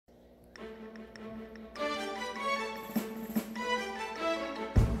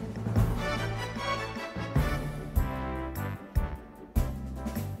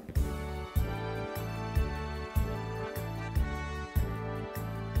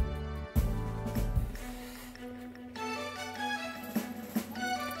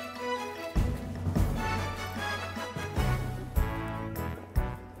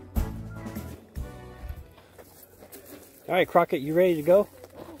All right, Crockett, you ready to go?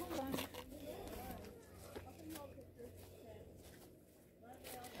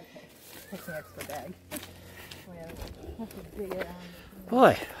 What's the extra bag?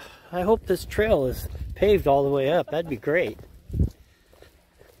 Boy, I hope this trail is paved all the way up. That'd be great.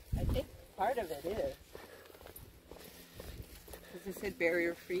 I think part of it is. Because it said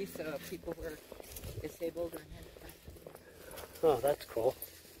barrier free, so if people were disabled or handicapped. Oh, that's cool.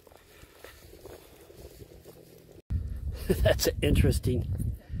 That's an interesting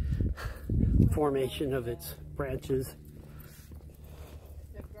formation of its branches.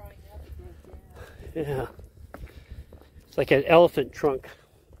 Yeah. It's like an elephant trunk.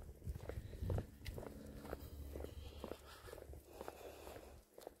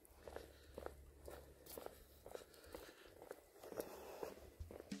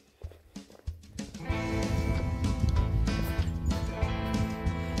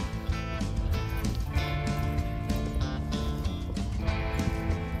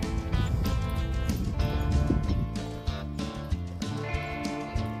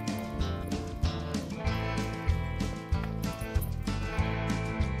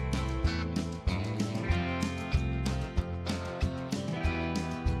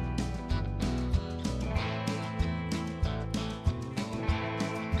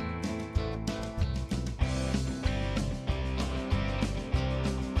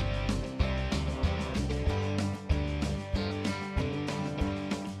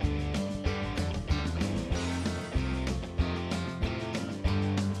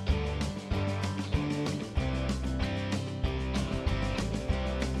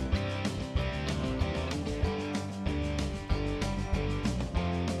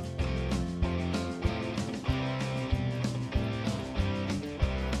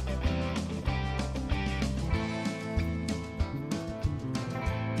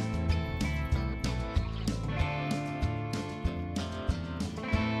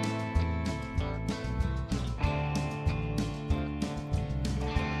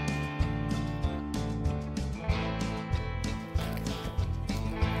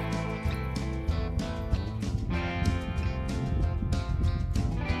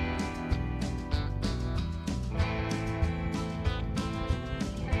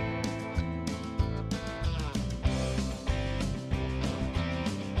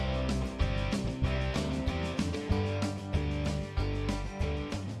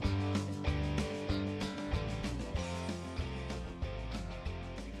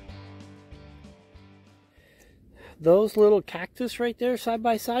 Those little cactus right there side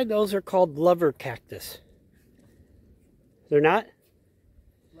by side, those are called lover cactus. They're not?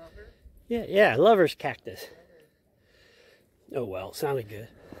 Lover? Yeah, lover's cactus. Oh well, sounded good.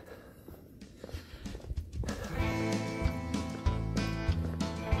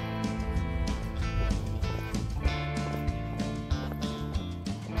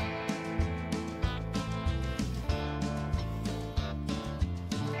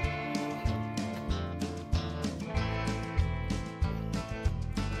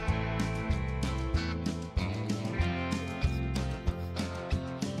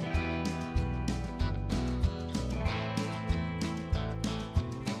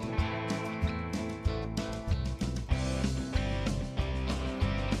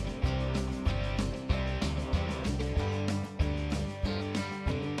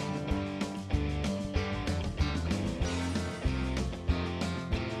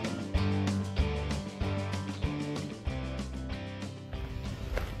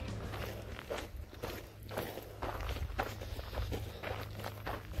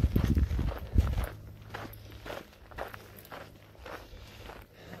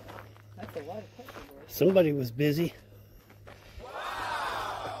 Somebody was busy.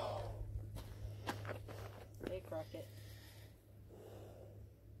 Wow. Hey, Crockett.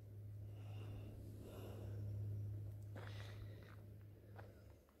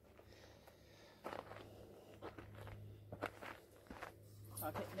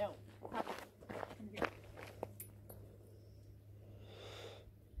 Crockett, no. Crockett, come here.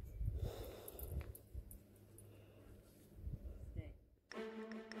 Stay.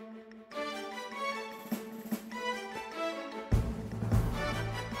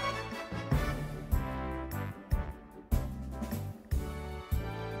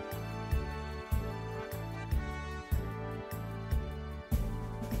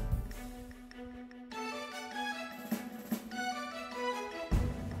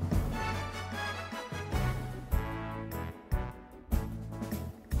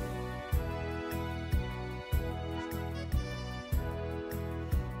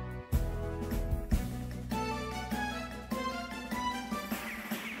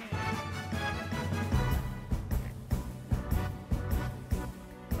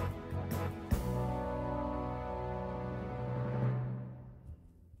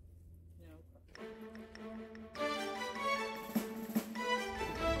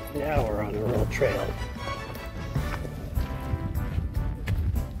 Now we're on a real trail.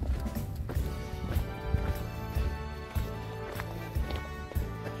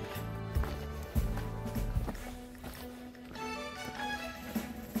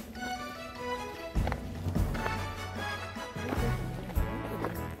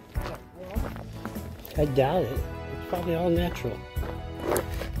 I doubt it. It's probably all natural.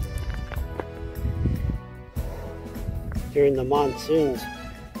 During the monsoons,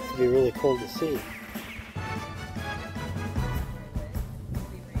 it'd be really cool to see.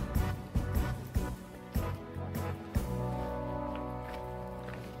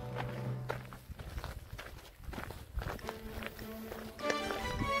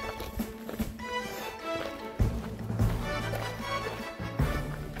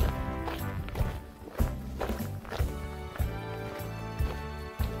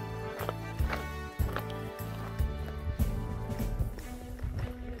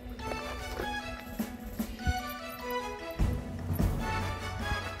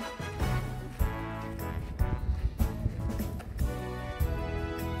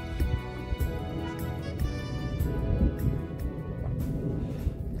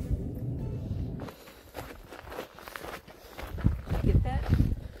 Get that?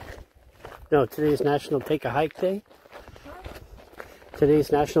 No, today's National Take a Hike Day.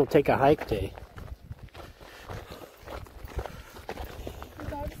 Today's National Take a Hike Day.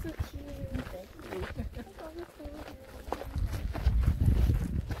 That's so cute. Thank you.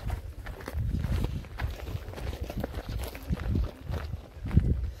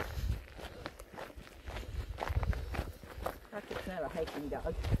 Rocket's not a hiking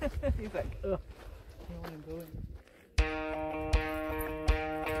dog. He's like, ugh, I don't want to go in.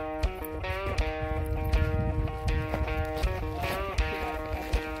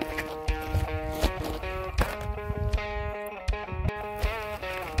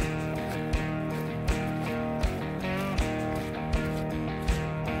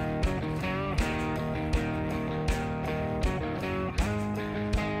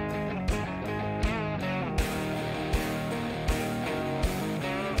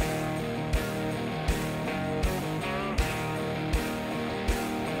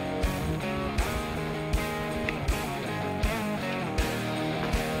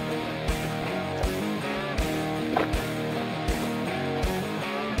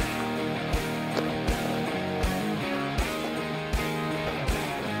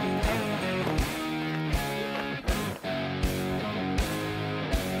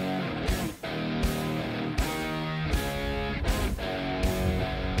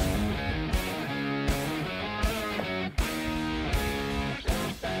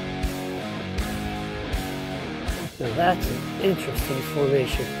 Now that's an interesting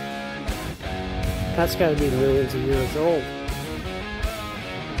formation. That's got to be millions of years old.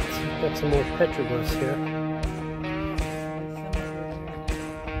 So we've got some more petroglyphs here.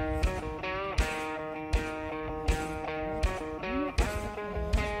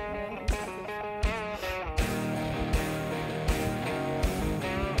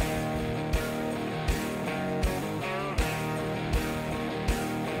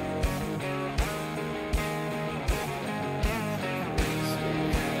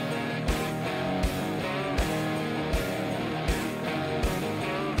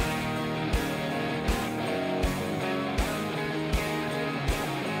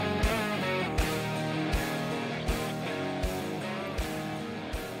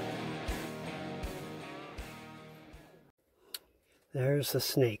 There's the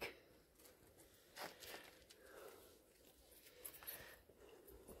snake.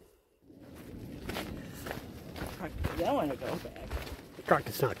 You don't want to go back.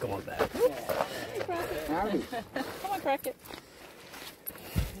 Crockett's not going back. Yeah. Hey, Crockett. Come on, Crockett.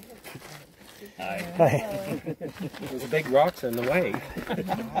 Hi. There's big rocks in the way.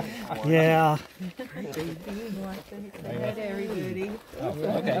 Yeah. Baby, you want to say hi to everybody? Oh,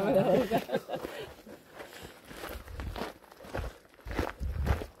 okay.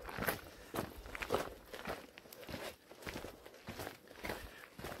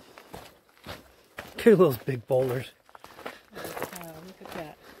 Look at those big boulders. Look at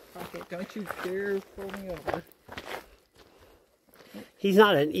that. Crockett, don't you dare pull me over. He's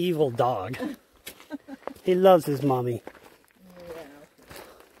not an evil dog. He loves his mommy. Yeah.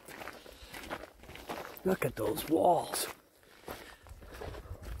 Look at those walls.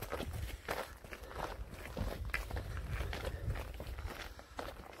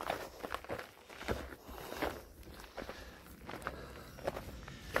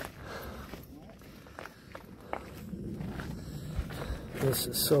 This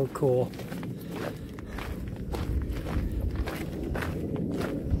is so cool.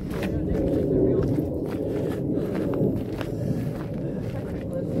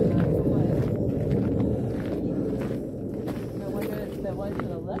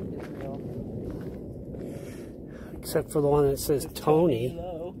 except for the one that says Tony.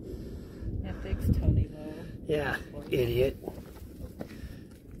 Low. Yeah, fix Tony Low. Yeah, idiot.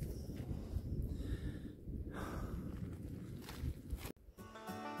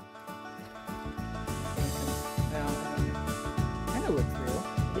 Kind of looks real.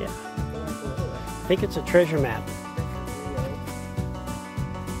 Yeah. The one below it. I think it's a treasure map.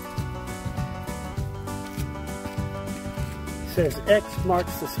 It says X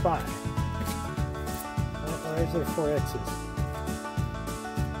marks the spot. Why is there 4 X's?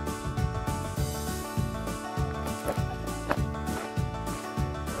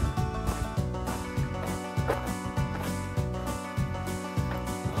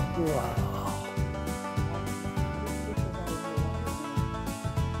 Wow.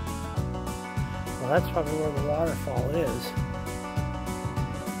 Well, that's probably where the waterfall is.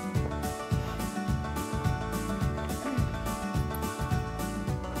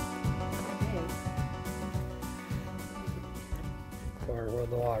 Or where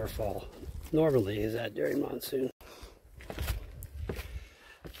the waterfall normally is at during monsoon.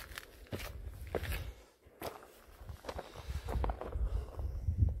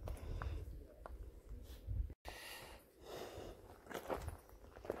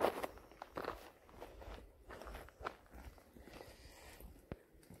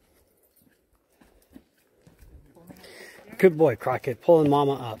 Good boy, Crockett, pulling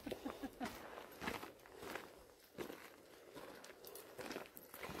Mama up.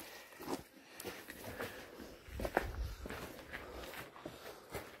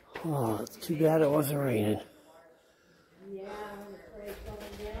 Oh, it's too bad it wasn't raining. Yeah, when the parade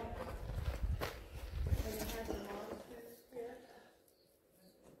going down. And it has the monsters here.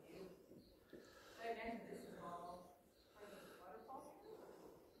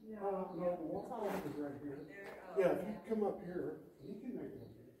 No, the waterfall is right here. Yeah, if you come up here, you can make it.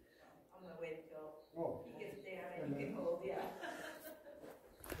 I'm gonna wait until Oh. he gets down and you can hold, yeah.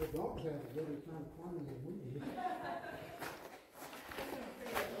 The dogs have a better time climbing than we do.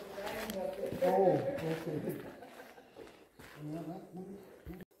 Oh, okay. Yeah, that one.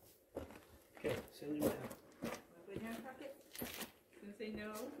 Okay, send him down. Go down, Crockett. Gonna say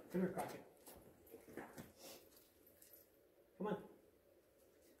no. Come here, Crockett. Come on.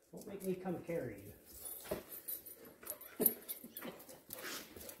 Don't make me come carry you.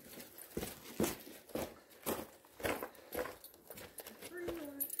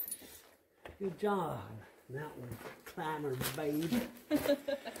 Good job, mountain climber, babe.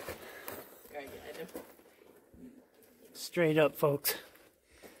 Straight up, folks.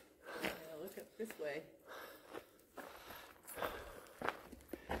 Yeah, look up this way.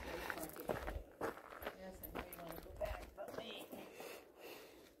 Yes, I know you want to go back, but me.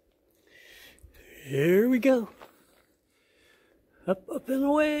 Here we go. Up, up and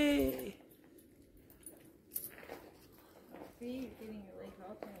away. See, you're getting your legs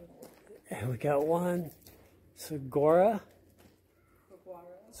all tangled. And we got one saguaro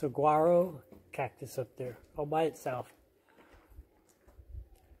cactus up there, all by itself.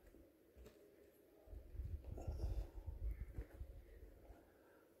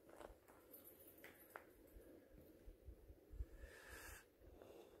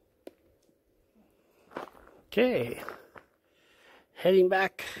 Okay, heading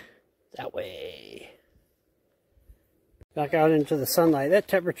back that way. Back out into the sunlight. That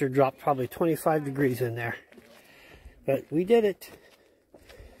temperature dropped probably 25 degrees in there. But we did it.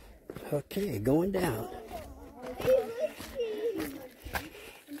 Okay, going down.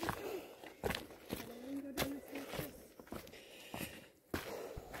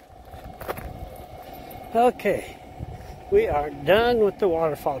 Okay, we are done with the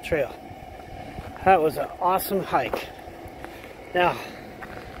waterfall trail. That was an awesome hike. Now,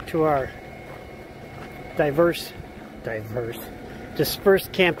 to our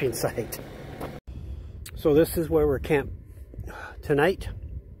dispersed camping site. So this is where we're camped tonight.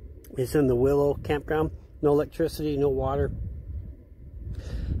 It's in the Willow campground. No electricity, no water.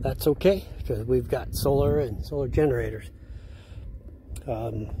 That's okay, because we've got solar and solar generators.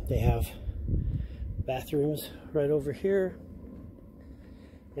 They have bathrooms right over here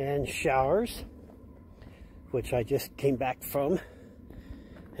and showers, which I just came back from,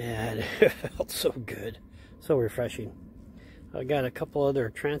 and it felt so good, so refreshing. I got a couple other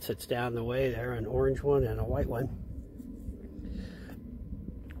transits down the way there, an orange one and a white one.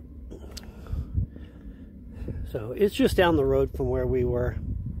 So it's just down the road from where we were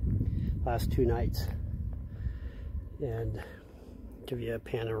last 2 nights. And give you a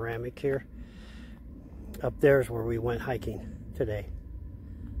panoramic here. Up there is where we went hiking today,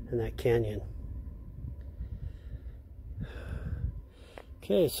 in that canyon.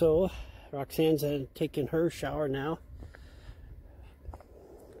 Okay, so Roxanne's taking her shower now.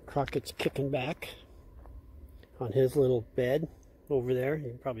 Crockett's kicking back on his little bed over there.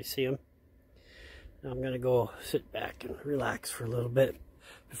 You can probably see him. Now I'm going to go sit back and relax for a little bit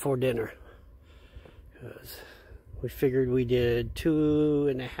before dinner. Because we figured we did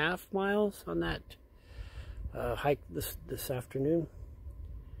 2.5 miles on that hike this afternoon.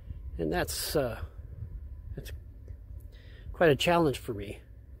 And that's quite a challenge for me.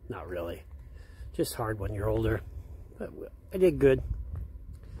 Not really. Just hard when you're older. But I did good.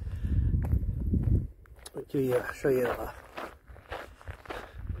 I'll show you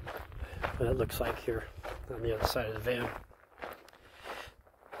what it looks like here on the other side of the van.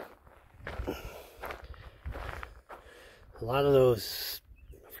 A lot of those,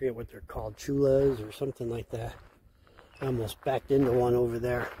 I forget what they're called, chulas or something like that. I almost backed into one over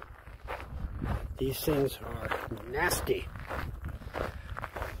there. These things are nasty.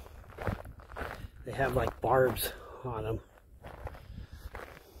 They have like barbs on them.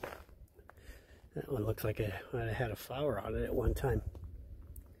 That one looks like it might have had a flower on it at one time.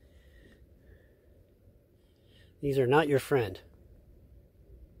 These are not your friend.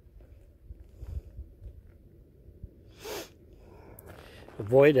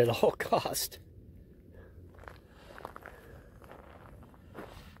 Avoid at all cost.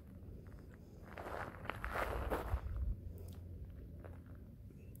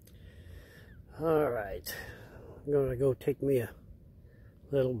 All right, I'm gonna go take me a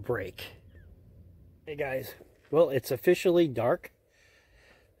little break. Hey guys, well, it's officially dark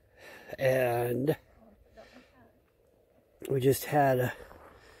and we just had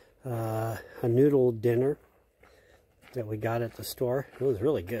a noodle dinner that we got at the store. It was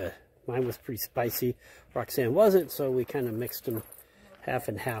really good. Mine was pretty spicy. Roxanne wasn't, so we kind of mixed them half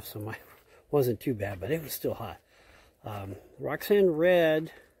and half, so mine wasn't too bad, but it was still hot. Roxanne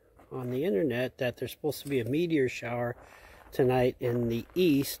read on the internet that there's supposed to be a meteor shower tonight in the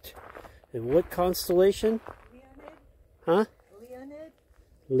east. And what constellation? Leonid. Huh?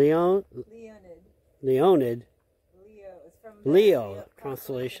 Leonid. Leonid. Leo. It's from Leo.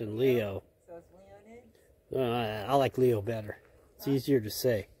 Constellation Leo. So it's Leonid. I like Leo better. It's easier to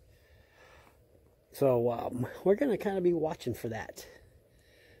say. So we're going to kind of be watching for that.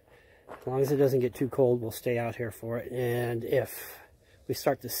 As long as it doesn't get too cold, we'll stay out here for it. And if we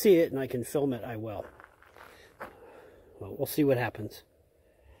start to see it and I can film it, I will. Well, we'll see what happens.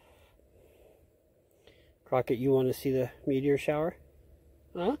 Crockett, you want to see the meteor shower?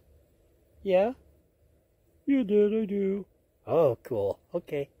 Huh? Yeah? You did, I do. Oh, cool.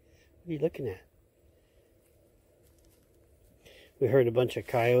 Okay. What are you looking at? We heard a bunch of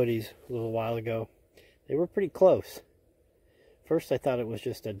coyotes a little while ago. They were pretty close. First I thought it was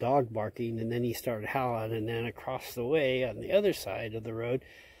just a dog barking, and then he started howling, and then across the way on the other side of the road,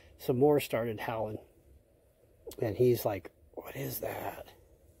 some more started howling. And he's like, what is that?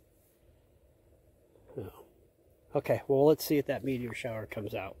 Oh. Okay, well, let's see if that meteor shower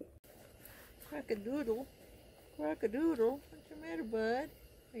comes out. Crockadoodle. Crockadoodle. What's the matter, bud?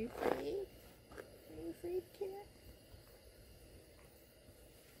 Are you afraid? Are you afraid, cat?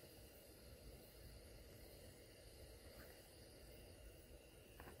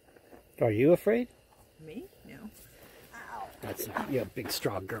 Are you afraid? Me? No. Ow. That's you're a big,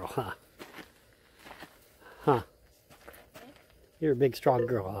 strong girl, huh? Huh? You're a big, strong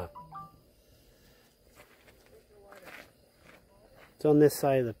girl, huh? It's on this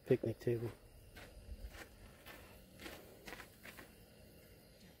side of the picnic table.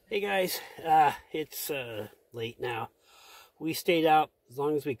 Hey guys, it's late now. We stayed out as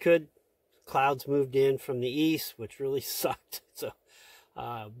long as we could. Clouds moved in from the east, which really sucked. So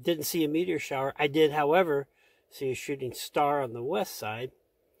didn't see a meteor shower. I did, however, see a shooting star on the west side.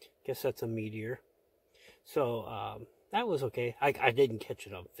 Guess that's a meteor. So that was okay. I didn't catch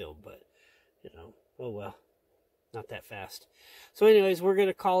it on film, but you know, oh well. Not that fast. So anyways, we're going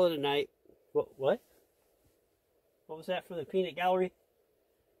to call it a night. What? What was that for the peanut gallery?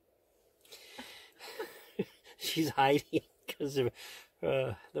 She's hiding because of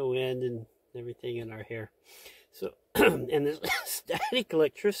the wind and everything in our hair. So, and there's static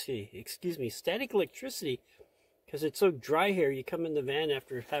electricity, because it's so dry here. You come in the van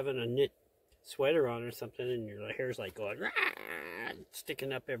after having a knit sweater on or something, and your hair's like going,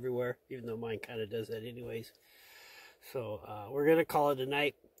 sticking up everywhere, even though mine kind of does that anyways. So we're going to call it a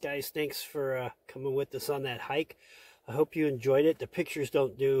night. Guys, thanks for coming with us on that hike. I hope you enjoyed it. The pictures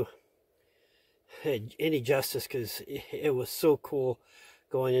don't do any justice because it was so cool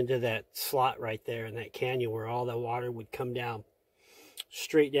going into that slot right there in that canyon where all the water would come down,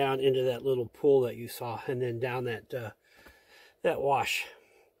 straight down into that little pool that you saw, and then down that that wash.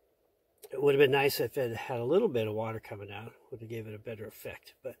 It would have been nice if it had a little bit of water coming out. Would have gave it a better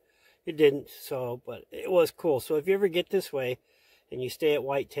effect, but it didn't. So, but it was cool. So if you ever get this way and you stay at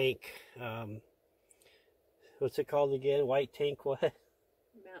White Tank, what's it called again? White Tank what?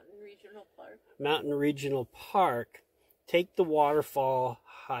 Mountain Regional Park. Mountain Regional Park. Take the waterfall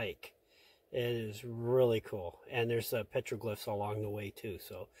hike. It is really cool. And there's petroglyphs along the way too.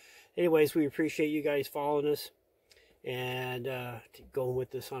 So anyways, we appreciate you guys following us and going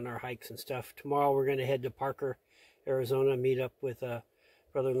with us on our hikes and stuff. Tomorrow we're going to head to Parker, Arizona, meet up with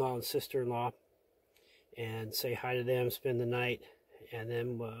brother-in-law and sister-in-law and say hi to them, spend the night. And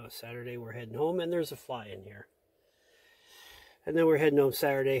then Saturday we're heading home, and there's a fly in here. And then we're heading home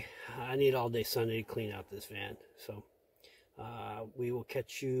Saturday. I need all day Sunday to clean out this van. So we will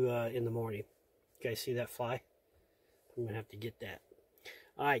catch you in the morning. You guys see that fly? I'm going to have to get that.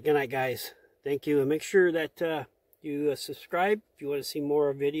 All right, good night, guys. Thank you. And make sure that you subscribe if you want to see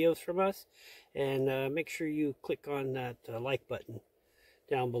more videos from us. And make sure you click on that like button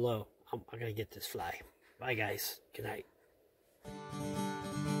down below. I'm going to get this fly. Bye, guys. Good night.